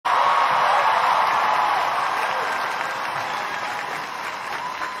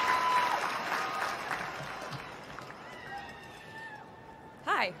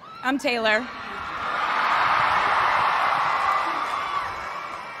I'm Taylor.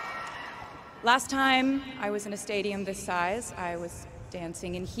 Last time I was in a stadium this size, I was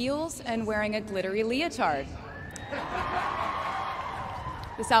dancing in heels and wearing a glittery leotard.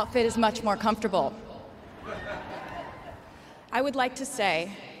 This outfit is much more comfortable. I would like to say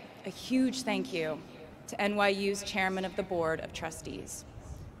a huge thank you to NYU's Chairman of the Board of Trustees,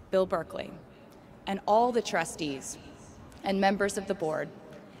 Bill Berkeley, and all the trustees and members of the board,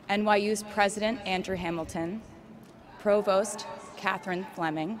 NYU's President Andrew Hamilton, Provost Catherine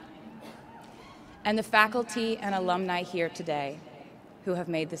Fleming, and the faculty and alumni here today who have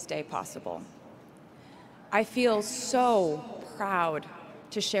made this day possible. I feel so proud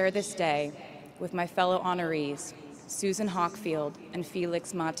to share this day with my fellow honorees, Susan Hockfield and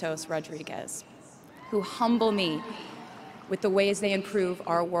Felix Matos Rodriguez, who humble me with the ways they improve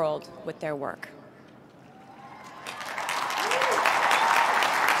our world with their work.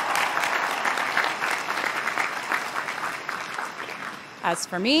 As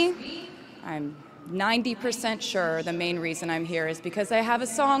for me, I'm 90% sure the main reason I'm here is because I have a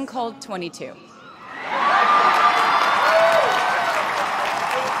song called 22.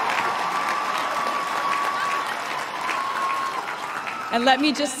 And let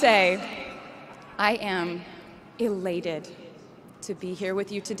me just say, I am elated to be here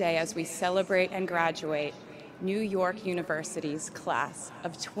with you today as we celebrate and graduate New York University's class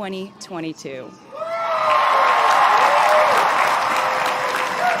of 2022.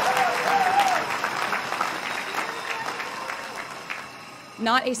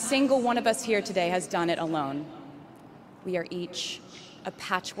 Not a single one of us here today has done it alone. We are each a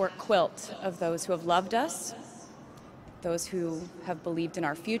patchwork quilt of those who have loved us, those who have believed in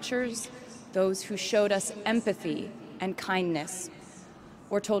our futures, those who showed us empathy and kindness,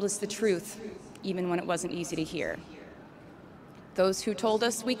 or told us the truth even when it wasn't easy to hear. Those who told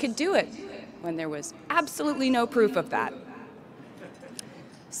us we could do it when there was absolutely no proof of that.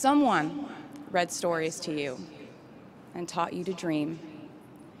 Someone read stories to you and taught you to dream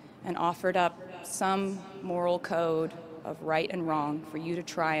and offered up some moral code of right and wrong for you to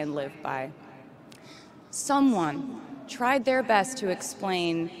try and live by. Someone tried their best to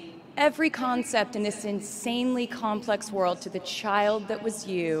explain every concept in this insanely complex world to the child that was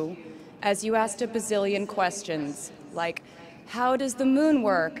you as you asked a bazillion questions like, how does the moon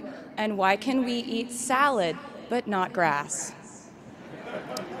work? And why can we eat salad but not grass?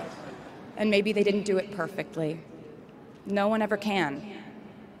 And maybe they didn't do it perfectly. No one ever can.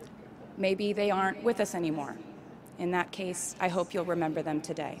 Maybe they aren't with us anymore. In that case, I hope you'll remember them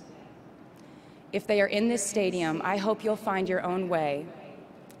today. If they are in this stadium, I hope you'll find your own way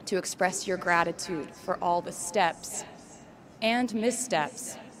to express your gratitude for all the steps and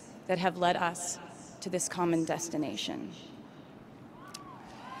missteps that have led us to this common destination.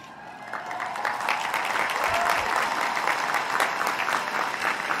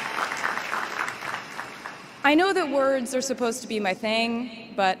 I know that words are supposed to be my thing,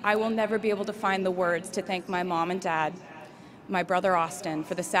 but I will never be able to find the words to thank my mom and dad, my brother Austin,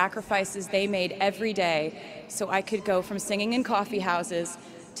 for the sacrifices they made every day so I could go from singing in coffee houses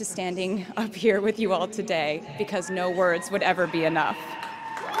to standing up here with you all today, because no words would ever be enough.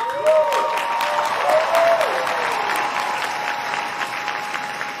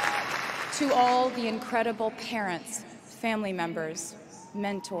 To all the incredible parents, family members,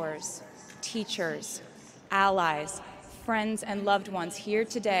 mentors, teachers, allies, friends, and loved ones here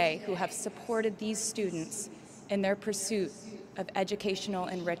today who have supported these students in their pursuit of educational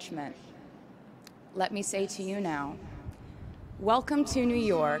enrichment, let me say to you now, welcome to New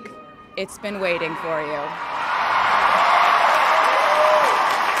York. It's been waiting for you.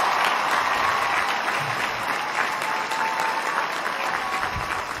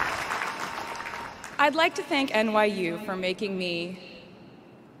 I'd like to thank NYU for making me,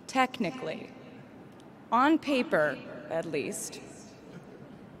 technically, on paper at least,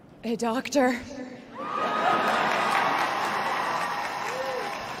 a doctor.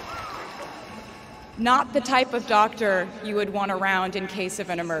 Not the type of doctor you would want around in case of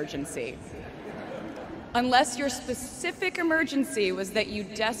an emergency. Unless your specific emergency was that you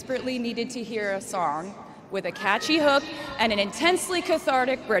desperately needed to hear a song with a catchy hook and an intensely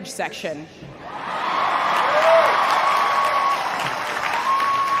cathartic bridge section.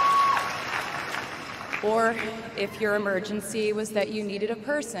 Or if your emergency was that you needed a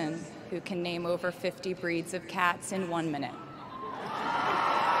person who can name over 50 breeds of cats in 1 minute.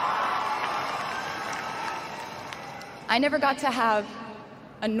 I never got to have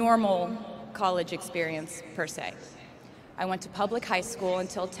a normal college experience, per se. I went to public high school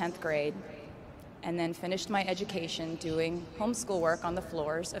until 10th grade, and then finished my education doing homeschool work on the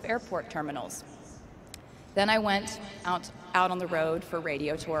floors of airport terminals. Then I went out on the road for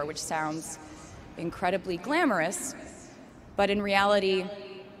radio tour, which sounds incredibly glamorous, but in reality,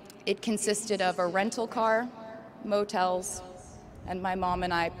 it consisted of a rental car, motels, and my mom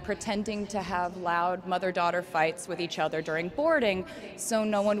and I pretending to have loud mother-daughter fights with each other during boarding so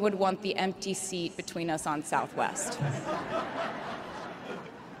no one would want the empty seat between us on Southwest.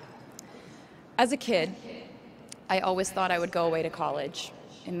 As a kid, I always thought I would go away to college,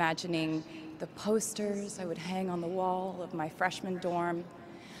 imagining the posters I would hang on the wall of my freshman dorm.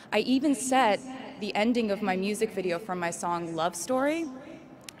 I even set the ending of my music video from my song Love Story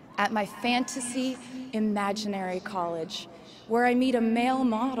at my fantasy imaginary college, where I meet a male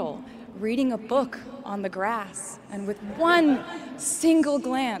model reading a book on the grass, and with one single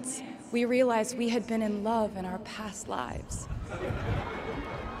glance, we realized we had been in love in our past lives.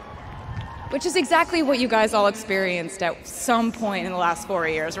 Which is exactly what you guys all experienced at some point in the last 4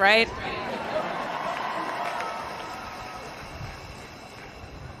 years, right?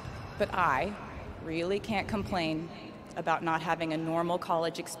 But I really can't complain about not having a normal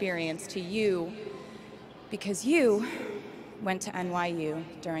college experience to you, because you went to NYU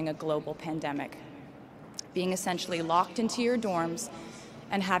during a global pandemic, being essentially locked into your dorms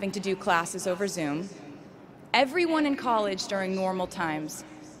and having to do classes over Zoom. Everyone in college during normal times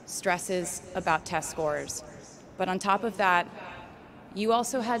stresses about test scores, but on top of that, you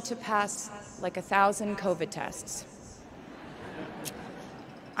also had to pass like 1,000 COVID tests.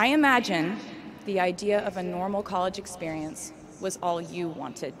 I imagine the idea of a normal college experience was all you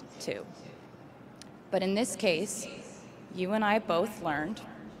wanted too. But in this case, you and I both learned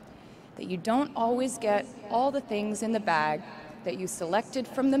that you don't always get all the things in the bag that you selected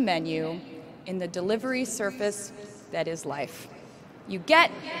from the menu in the delivery service that is life. You get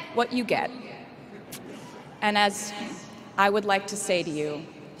what you get. And as I would like to say to you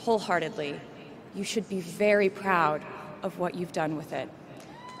wholeheartedly, you should be very proud of what you've done with it.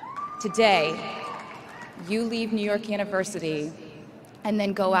 Today, you leave New York University and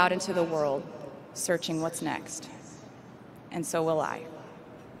then go out into the world searching what's next. And so will I.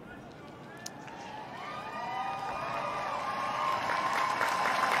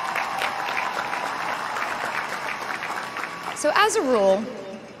 So as a rule,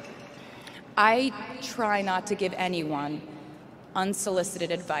 I try not to give anyone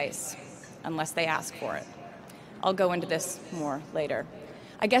unsolicited advice unless they ask for it. I'll go into this more later.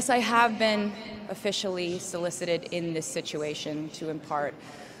 I guess I have been officially solicited in this situation to impart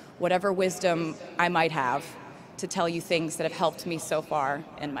whatever wisdom I might have to tell you things that have helped me so far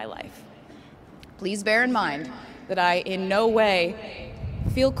in my life. Please bear in mind that I in no way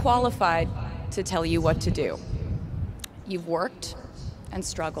feel qualified to tell you what to do. You've worked and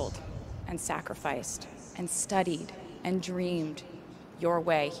struggled and sacrificed and studied and dreamed your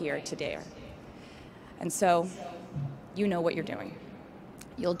way here today. And so you know what you're doing.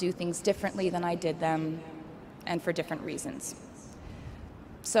 You'll do things differently than I did them and for different reasons.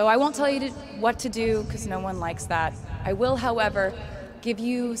 So I won't tell you what to do because no one likes that. I will, however, give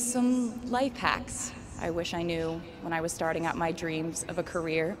you some life hacks I wish I knew when I was starting out my dreams of a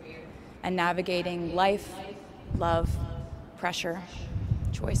career and navigating life, love, pressure,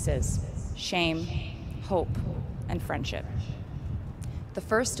 choices, shame, hope, and friendship. The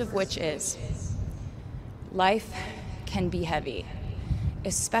first of which is, life can be heavy,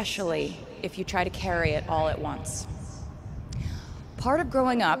 especially if you try to carry it all at once. Part of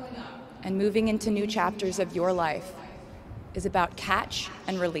growing up and moving into new chapters of your life is about catch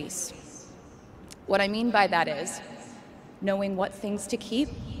and release. What I mean by that is knowing what things to keep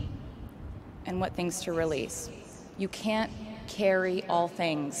and what things to release. You can't carry all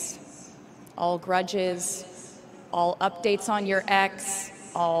things, all grudges, all updates on your ex,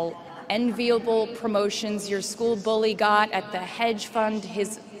 all enviable promotions your school bully got at the hedge fund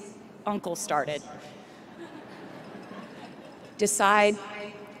his uncle started. Decide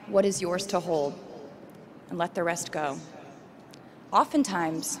what is yours to hold and let the rest go.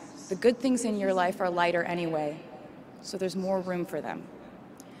 Oftentimes, the good things in your life are lighter anyway, so there's more room for them.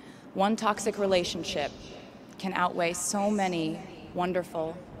 One toxic relationship can outweigh so many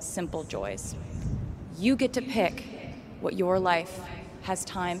wonderful, simple joys. You get to pick what your life has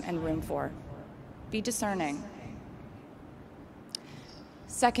time and room for. Be discerning.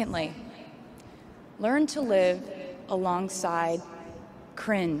 Secondly, learn to live alongside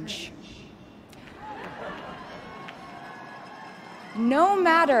cringe. No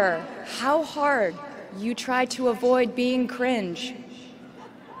matter how hard you try to avoid being cringe,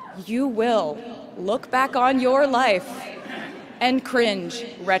 you will look back on your life and cringe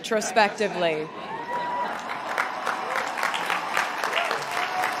retrospectively.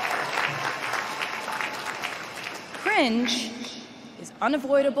 cringe is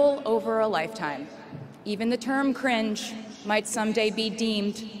unavoidable over a lifetime. Even the term cringe might someday be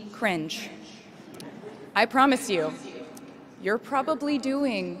deemed cringe. I promise you, you're probably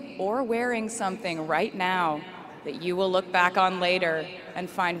doing or wearing something right now that you will look back on later and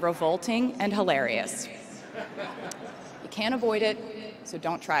find revolting and hilarious. You can't avoid it, so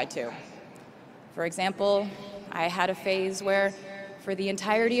don't try to. For example, I had a phase where, for the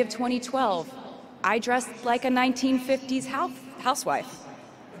entirety of 2012, I dressed like a 1950s housewife.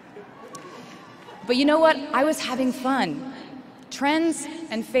 But you know what? I was having fun. Trends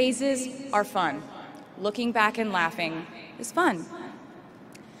and phases are fun. Looking back and laughing is fun.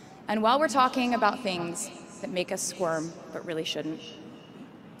 And while we're talking about things that make us squirm, but really shouldn't,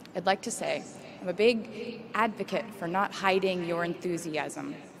 I'd like to say I'm a big advocate for not hiding your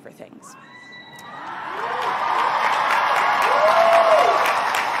enthusiasm for things.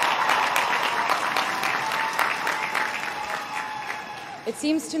 It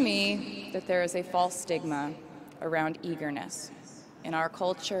seems to me that there is a false stigma around eagerness in our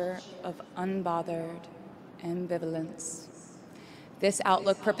culture of unbothered ambivalence. This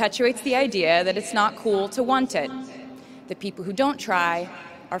outlook perpetuates the idea that it's not cool to want it, that people who don't try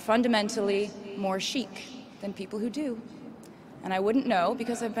are fundamentally more chic than people who do. And I wouldn't know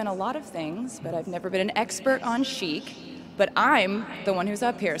because I've been a lot of things, but I've never been an expert on chic, but I'm the one who's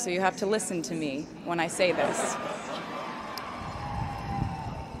up here, so you have to listen to me when I say this.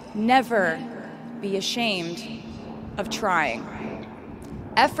 Never be ashamed of trying.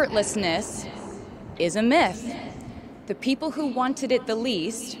 Effortlessness is a myth. The people who wanted it the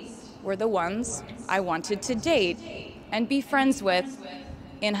least were the ones I wanted to date and be friends with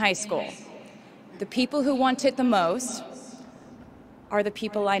in high school. The people who want it the most are the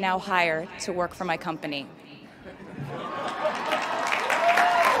people I now hire to work for my company.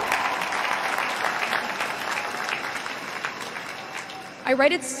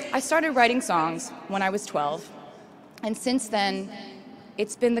 I started writing songs when I was 12, and since then,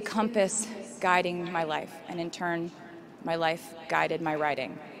 it's been the compass guiding my life, and in turn, my life guided my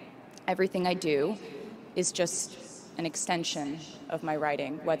writing. Everything I do is just an extension of my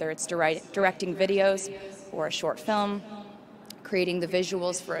writing, whether it's directing videos or a short film, creating the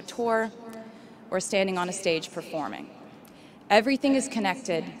visuals for a tour, or standing on a stage performing. Everything is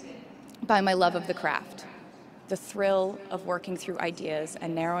connected by my love of the craft. The thrill of working through ideas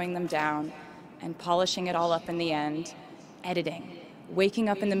and narrowing them down and polishing it all up in the end, editing, waking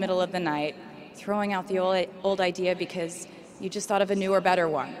up in the middle of the night, throwing out the old idea because you just thought of a newer, better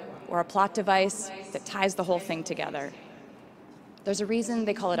one, or a plot device that ties the whole thing together. There's a reason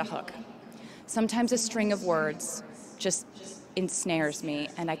they call it a hook. Sometimes a string of words just ensnares me,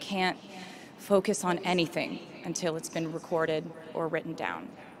 and I can't focus on anything until it's been recorded or written down.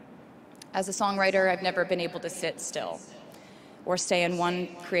 As a songwriter, I've never been able to sit still or stay in one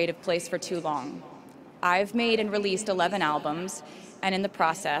creative place for too long. I've made and released 11 albums, and in the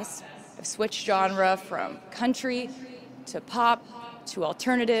process, I've switched genre from country to pop to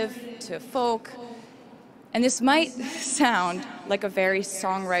alternative to folk. And this might sound like a very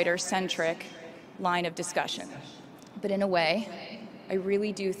songwriter-centric line of discussion, but in a way, I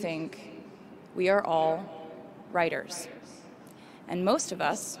really do think we are all writers. And most of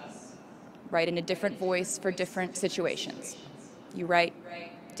us write in a different voice for different situations. You write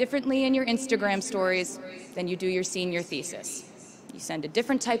differently in your Instagram stories than you do your senior thesis. You send a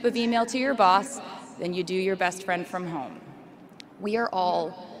different type of email to your boss than you do your best friend from home. We are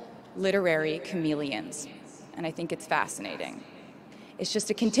all literary chameleons, and I think it's fascinating. It's just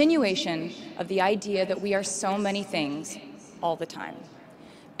a continuation of the idea that we are so many things all the time.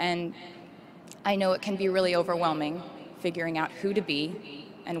 And I know it can be really overwhelming figuring out who to be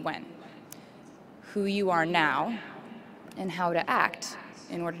and when. Who you are now, and how to act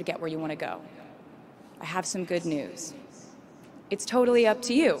in order to get where you want to go. I have some good news. It's totally up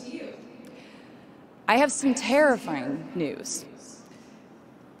to you. I have some terrifying news.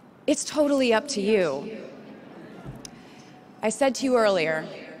 It's totally up to you. I said to you earlier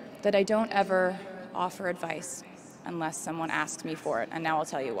that I don't ever offer advice unless someone asks me for it, and now I'll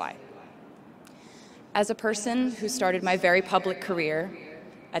tell you why. As a person who started my very public career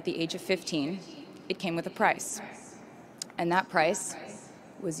at the age of 15, it came with a price. And that price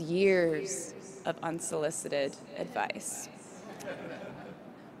was years of unsolicited advice.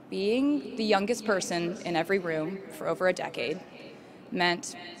 Being the youngest person in every room for over a decade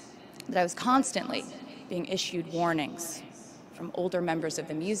meant that I was constantly being issued warnings from older members of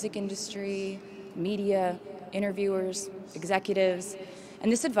the music industry, media, interviewers, executives,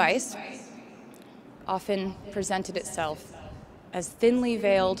 and this advice often presented itself as thinly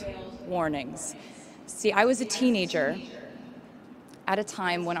veiled warnings See, I was a teenager at a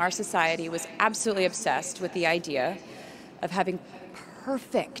time when our society was absolutely obsessed with the idea of having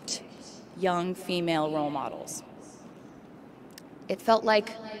perfect young female role models. It felt like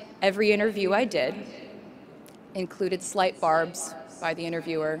every interview I did included slight barbs by the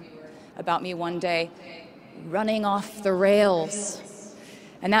interviewer about me one day running off the rails.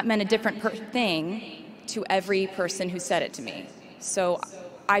 And that meant a different thing to every person who said it to me. So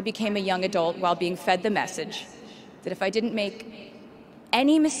I became a young adult while being fed the message that if I didn't make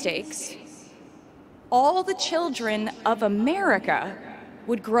any mistakes, all the children of America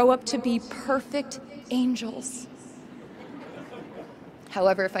would grow up to be perfect angels.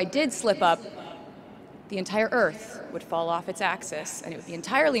 However, if I did slip up, the entire earth would fall off its axis, and it would be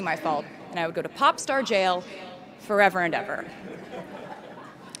entirely my fault, and I would go to pop star jail forever and ever.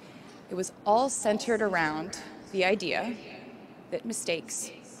 It was all centered around the idea that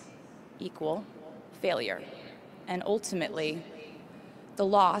mistakes equal failure, and ultimately the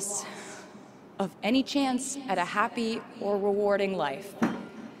loss of any chance at a happy or rewarding life.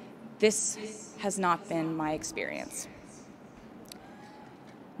 This has not been my experience.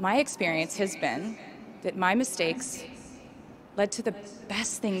 My experience has been that my mistakes led to the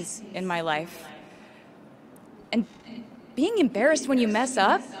best things in my life. And being embarrassed when you mess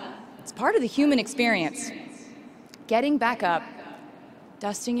up, it's part of the human experience. Getting back up,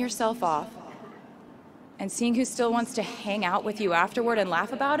 dusting yourself off, and seeing who still wants to hang out with you afterward and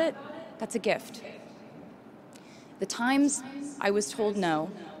laugh about it, that's a gift. The times I was told no,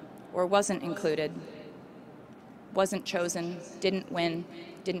 or wasn't included, wasn't chosen, didn't win,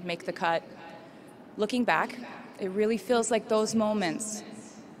 didn't make the cut, looking back, it really feels like those moments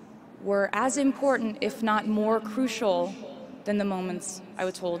were as important, if not more crucial, than the moments I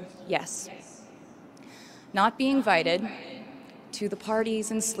was told yes. Not being invited to the parties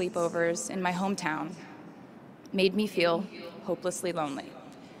and sleepovers in my hometown made me feel hopelessly lonely.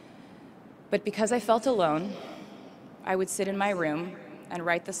 But because I felt alone, I would sit in my room and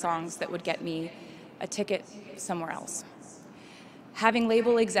write the songs that would get me a ticket somewhere else. Having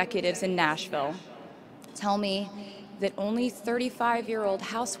label executives in Nashville tell me that only 35-year-old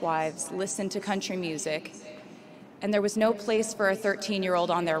housewives listen to country music, and there was no place for a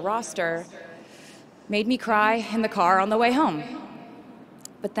 13-year-old on their roster, made me cry in the car on the way home.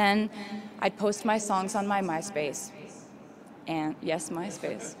 But then I'd post my songs on my MySpace, and yes,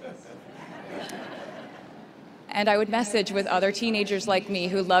 MySpace. And I would message with other teenagers like me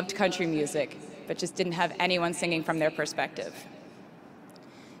who loved country music, but just didn't have anyone singing from their perspective.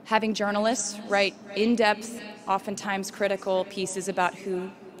 Having journalists write in-depth, oftentimes critical pieces about who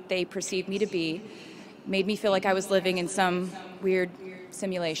they perceived me to be made me feel like I was living in some weird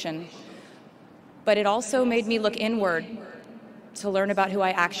simulation. But it also made me look inward to learn about who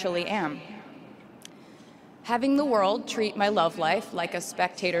I actually am. Having the world treat my love life like a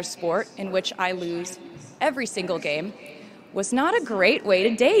spectator sport in which I lose every single game was not a great way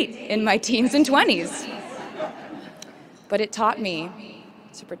to date in my teens and 20s. But it taught me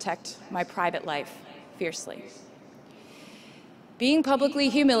to protect my private life fiercely. Being publicly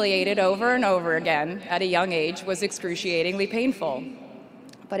humiliated over and over again at a young age was excruciatingly painful,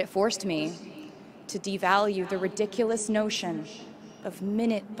 but it forced me to devalue the ridiculous notion of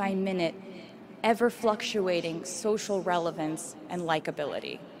minute-by-minute, ever-fluctuating social relevance and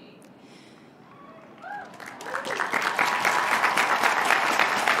likability.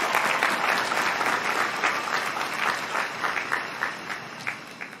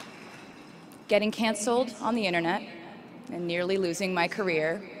 Getting canceled on the internet and nearly losing my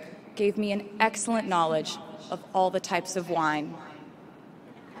career gave me an excellent knowledge of all the types of wine.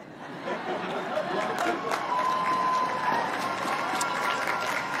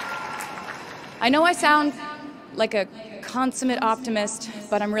 I know I sound like a consummate optimist,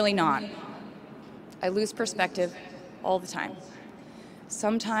 but I'm really not. I lose perspective all the time.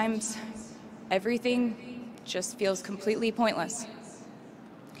 Sometimes everything just feels completely pointless.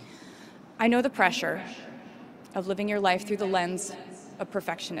 I know the pressure of living your life through the lens of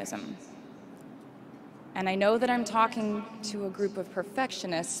perfectionism. And I know that I'm talking to a group of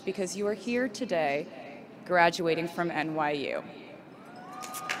perfectionists because you are here today graduating from NYU.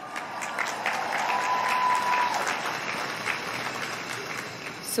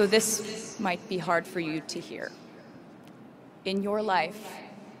 So this might be hard for you to hear. In your life,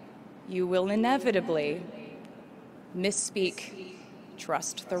 you will inevitably misspeak,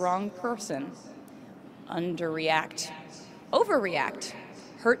 trust the wrong person, underreact, overreact,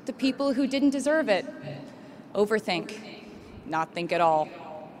 hurt the people who didn't deserve it, overthink, not think at all,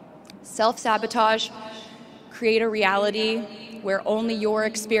 self-sabotage, create a reality where only your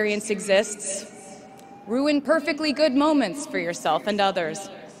experience exists, ruin perfectly good moments for yourself and others,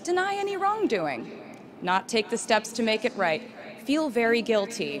 deny any wrongdoing, not take the steps to make it right, feel very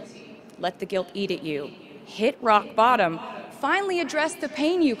guilty, let the guilt eat at you, hit rock bottom, finally address the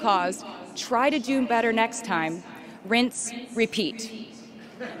pain you caused, try to do better next time, rinse, repeat.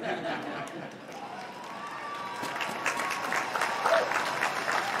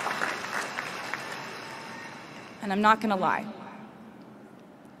 And I'm not going to lie.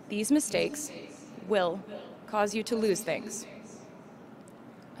 These mistakes will cause you to lose things.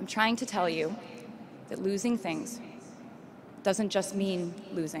 I'm trying to tell you that losing things doesn't just mean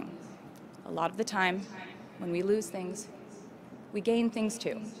losing. A lot of the time, when we lose things, we gain things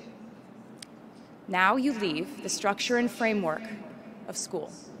too. Now you leave the structure and framework of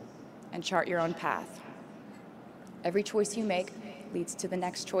school and chart your own path. Every choice you make leads to the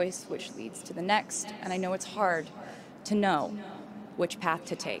next choice, which leads to the next, and I know it's hard to know which path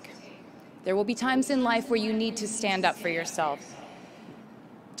to take. There will be times in life where you need to stand up for yourself,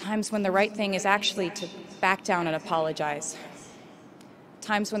 times when the right thing is actually to back down and apologize,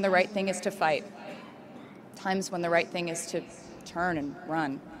 times when the right thing is to fight, times when the right thing is to turn and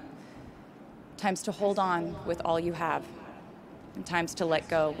run, times to hold on with all you have, and times to let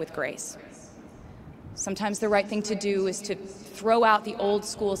go with grace. Sometimes the right thing to do is to throw out the old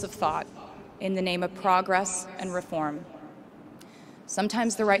schools of thought in the name of progress and reform.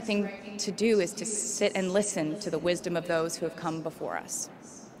 Sometimes the right thing to do is to sit and listen to the wisdom of those who have come before us.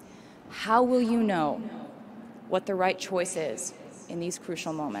 How will you know what the right choice is in these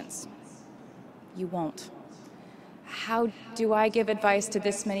crucial moments? You won't. How do I give advice to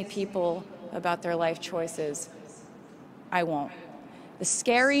this many people about their life choices? I won't. The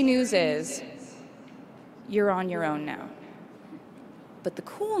scary news is, you're on your own now. But the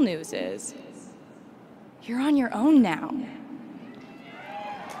cool news is, you're on your own now.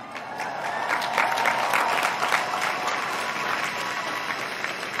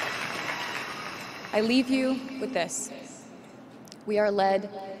 I leave you with this. We are led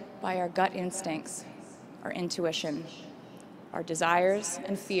by our gut instincts, our intuition, our desires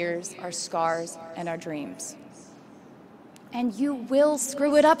and fears, our scars and our dreams. And you will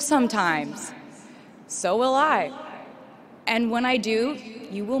screw it up sometimes. So will I. And when I do,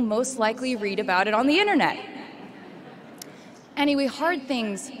 you will most likely read about it on the internet. Anyway, hard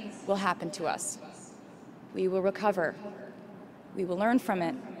things will happen to us. We will recover. We will learn from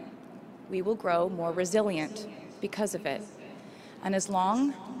it. We will grow more resilient because of it. And as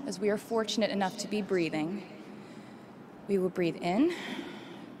long as we are fortunate enough to be breathing, we will breathe in,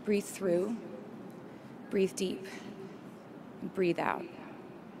 breathe through, breathe deep, and breathe out.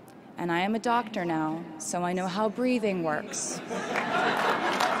 And I am a doctor now, so I know how breathing works.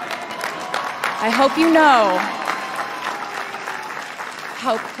 I hope you know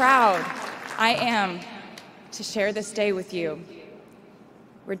how proud I am to share this day with you.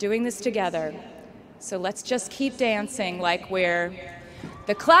 We're doing this together, so let's just keep dancing like we're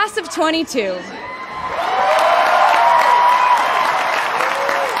the class of 22.